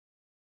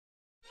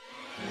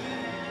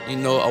You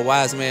know, a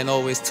wise man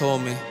always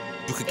told me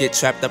you could get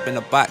trapped up in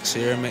a box,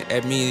 you hear me?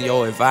 That means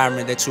your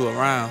environment that you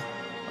around.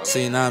 So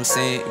you know what I'm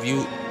saying? If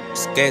you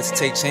scared to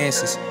take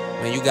chances,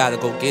 man, you gotta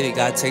go get it,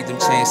 gotta take them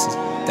chances.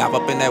 Dive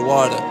up in that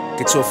water,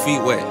 get your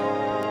feet wet.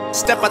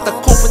 Step out the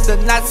coupe with the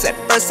knots. At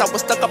first I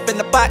was stuck up in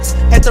the box,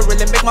 had to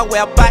really make my way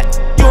out back.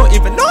 You don't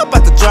even know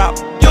about the drop,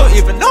 you don't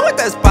even know what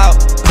that's about.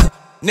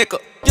 Nigga,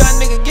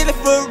 young nigga get it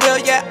for real,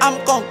 yeah,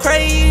 I'm going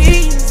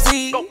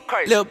crazy.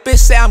 Little bitch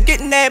say I'm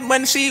getting that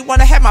money, she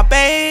wanna have my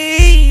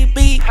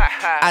baby.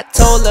 I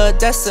told her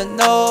that's a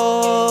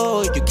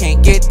no, you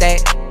can't get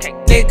that.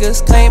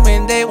 Niggas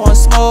claiming they want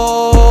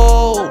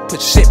smoke,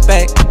 put shit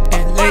back.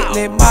 And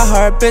lately my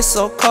heart been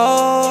so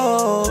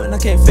cold, and I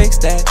can't fix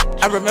that.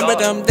 I remember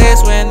them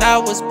days when I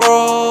was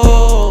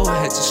broke,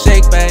 had to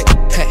shake back.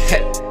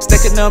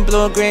 Sticking them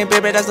blue and green,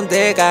 baby, that's them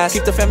dead guys.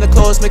 Keep the family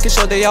close, making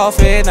sure they all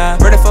fit now.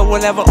 Ready for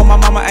whatever, on my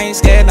mama, I ain't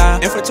scared now.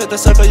 In front to the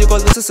circle, you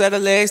gon' listen to the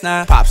legs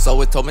now. Pops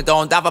always told me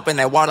don't dive up in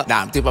that water.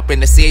 Now I'm deep up in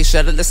the sea,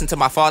 should've listened to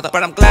my father.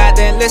 But I'm glad I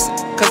didn't listen,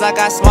 cause I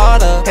got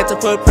smarter. Had to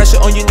put pressure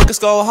on you niggas,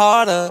 go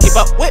harder. Keep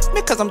up with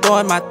me, cause I'm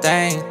doing my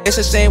thing. It's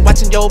a shame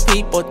watching your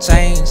people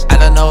change. I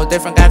don't know,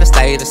 different, gotta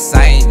stay the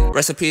same.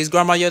 Recipes,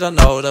 grandma, you don't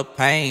know the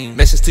pain.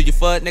 Message to you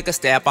for nigga,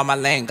 stay up on my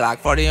lane. Glock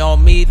 40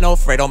 on me, no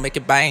afraid, don't make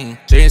it bang.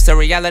 Dreams to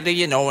reality,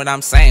 you know what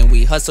I'm saying.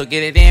 We hustle,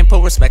 get it in,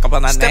 put respect up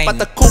on our name. Step out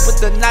the coupe with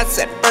the knots.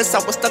 At first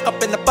I was stuck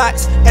up in the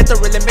box, had to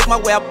really make my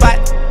way out back.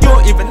 You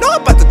don't even know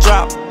about the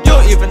drop, you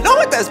don't even know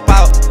what that's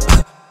about.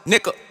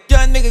 Nigga,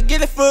 young nigga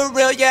get it for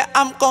real, yeah,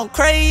 I'm going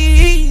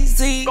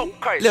crazy.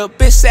 Little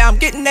bitch say I'm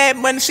getting that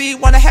money, she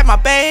wanna have my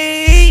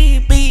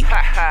baby.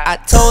 I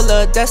told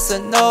her that's a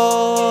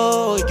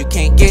no, you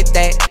can't get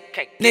that.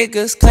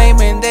 Niggas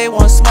claiming they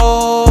want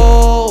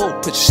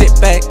smoke, put shit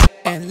back.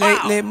 And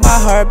lately my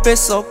heart been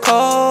so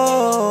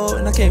cold,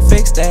 and I can't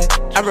fix that.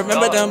 I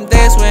remember them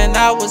days when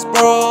I was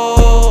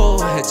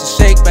broke, had to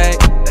shake back.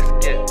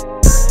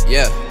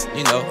 Yeah,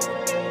 you know,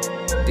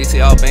 these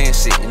all band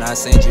shit, you know what I'm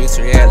saying? Dreams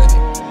to reality.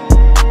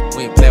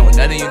 We ain't playing with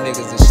none of you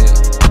niggas and shit.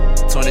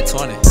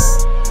 2020,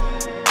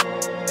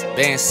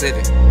 Band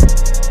City.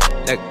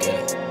 Look good.